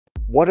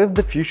What if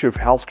the future of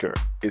healthcare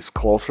is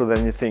closer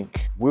than you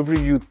think? We've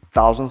reviewed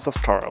thousands of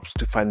startups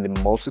to find the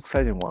most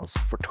exciting ones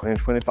for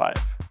 2025.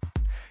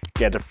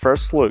 Get a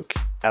first look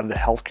at the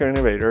healthcare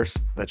innovators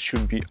that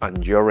should be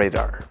on your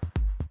radar.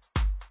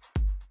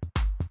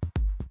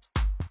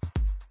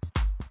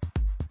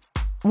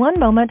 One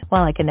moment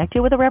while I connect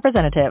you with a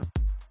representative.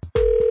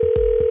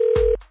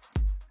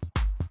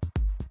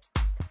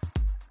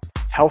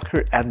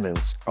 Healthcare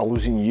admins are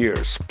losing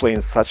years playing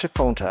such a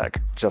phone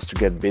tag just to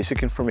get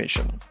basic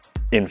information.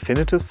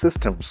 Infinitus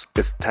Systems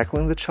is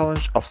tackling the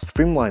challenge of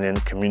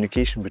streamlining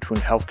communication between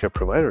healthcare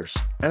providers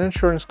and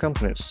insurance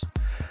companies.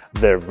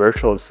 Their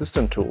virtual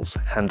assistant tools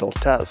handle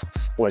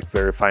tasks like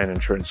verifying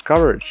insurance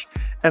coverage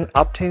and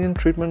obtaining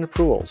treatment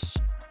approvals.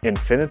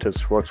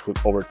 Infinitus works with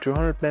over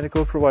 200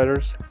 medical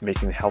providers,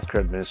 making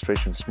healthcare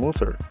administration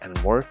smoother and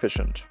more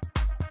efficient.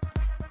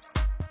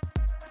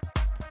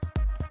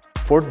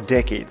 For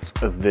decades,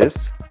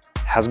 this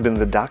has been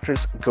the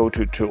doctor's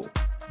go-to tool.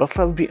 But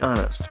let's be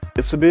honest,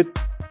 it's a bit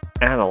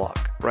analog,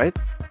 right?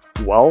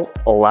 Well,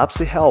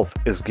 Lapsi Health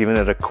is giving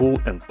it a cool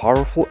and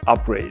powerful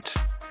upgrade.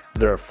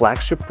 Their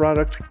flagship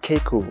product,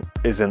 KCOOL,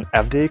 is an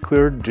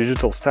FDA-cleared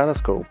digital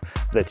stethoscope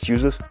that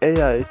uses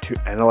AI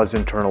to analyze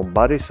internal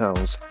body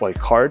sounds like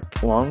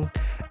heart, lung,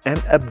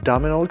 and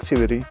abdominal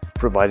activity,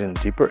 providing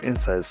deeper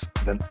insights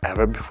than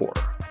ever before.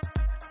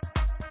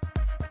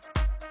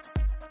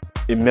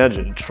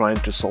 Imagine trying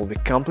to solve a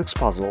complex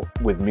puzzle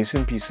with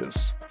missing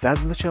pieces.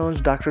 That's the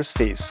challenge doctors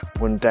face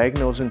when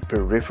diagnosing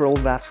peripheral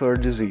vascular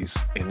disease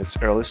in its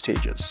early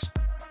stages.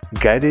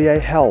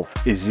 GuideAI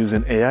Health is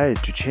using AI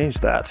to change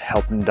that,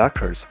 helping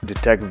doctors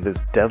detect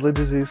this deadly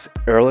disease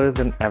earlier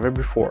than ever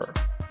before.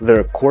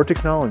 Their core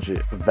technology,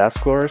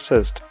 Vascular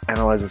Assist,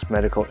 analyzes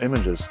medical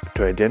images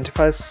to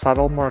identify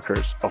subtle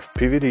markers of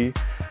PVD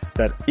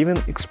that even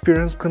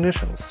experienced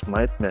clinicians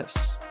might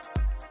miss.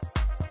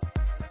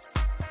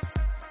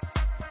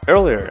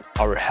 Earlier,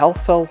 our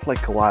health felt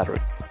like a lottery.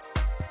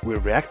 We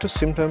react to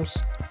symptoms,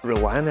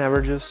 rely on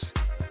averages,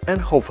 and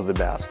hope for the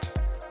best.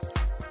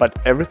 But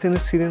everything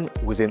is hidden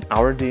within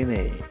our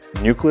DNA.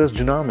 Nucleus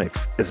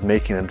Genomics is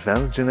making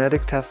advanced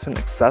genetic testing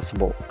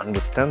accessible,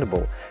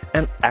 understandable,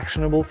 and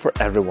actionable for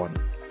everyone.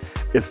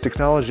 Its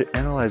technology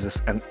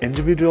analyzes an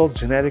individual's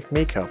genetic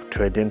makeup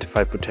to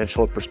identify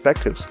potential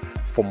perspectives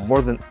for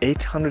more than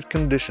 800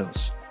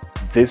 conditions.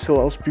 This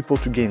allows people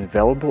to gain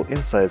valuable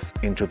insights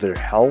into their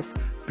health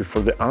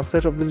before the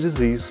onset of the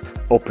disease,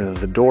 opening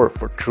the door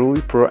for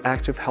truly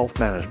proactive health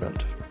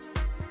management.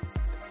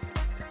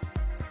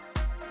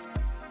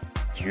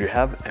 You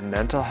have a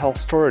mental health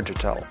story to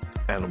tell,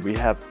 and we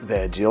have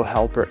the ideal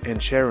helper in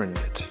sharing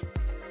it.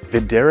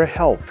 Videra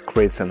Health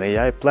creates an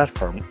AI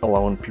platform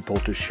allowing people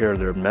to share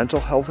their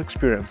mental health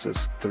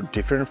experiences through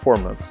different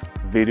formats: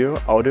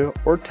 video, audio,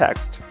 or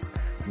text.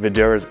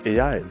 Videra's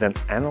AI then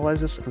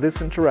analyzes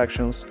these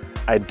interactions,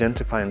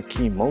 identifying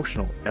key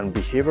emotional and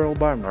behavioral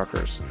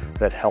biomarkers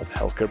that help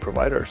healthcare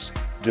providers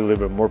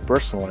deliver more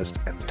personalized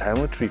and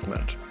timely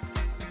treatment.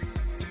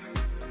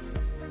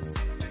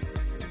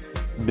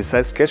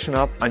 Besides catching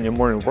up on your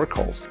morning work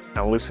calls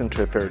and listening to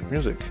your favorite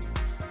music,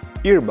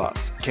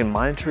 earbuds can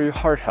monitor your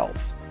heart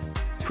health.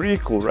 Pretty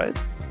cool, right?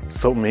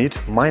 So meet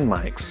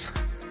MindMics.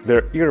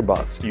 Their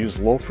earbuds use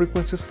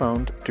low-frequency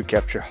sound to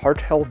capture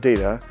heart health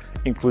data,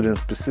 including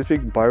specific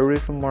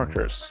biorhythm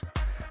markers.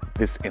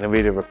 This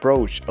innovative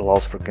approach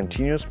allows for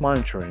continuous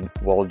monitoring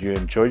while you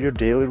enjoy your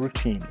daily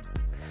routine.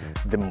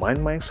 The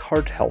MindMics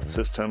Heart Health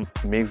System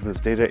makes this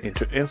data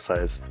into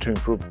insights to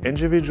improve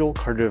individual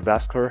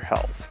cardiovascular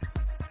health.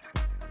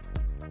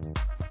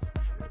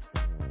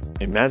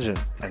 Imagine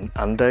an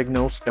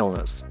undiagnosed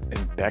illness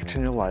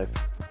impacting your life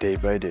day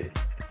by day.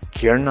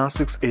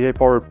 CareNostics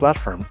AI-powered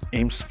platform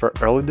aims for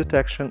early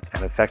detection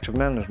and effective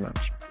management.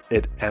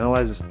 It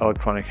analyzes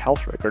electronic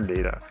health record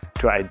data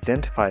to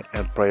identify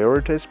and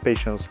prioritize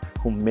patients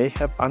who may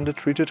have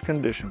undertreated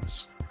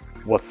conditions.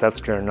 What sets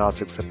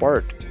CareNostics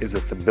apart is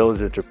its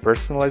ability to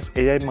personalize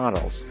AI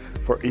models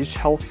for each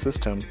health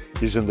system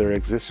using their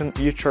existing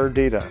EHR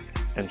data,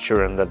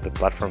 ensuring that the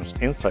platform's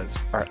insights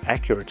are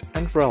accurate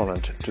and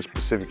relevant to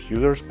specific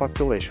users'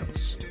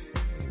 populations.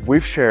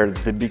 We've shared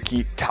the big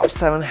key top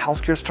 7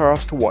 healthcare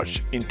startups to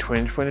watch in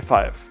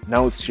 2025.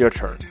 Now it's your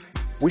turn.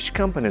 Which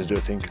companies do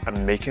you think are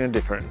making a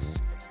difference?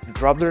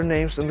 Drop their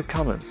names in the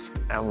comments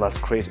and let's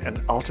create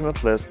an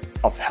ultimate list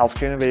of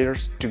healthcare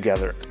innovators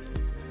together.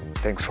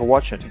 Thanks for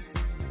watching.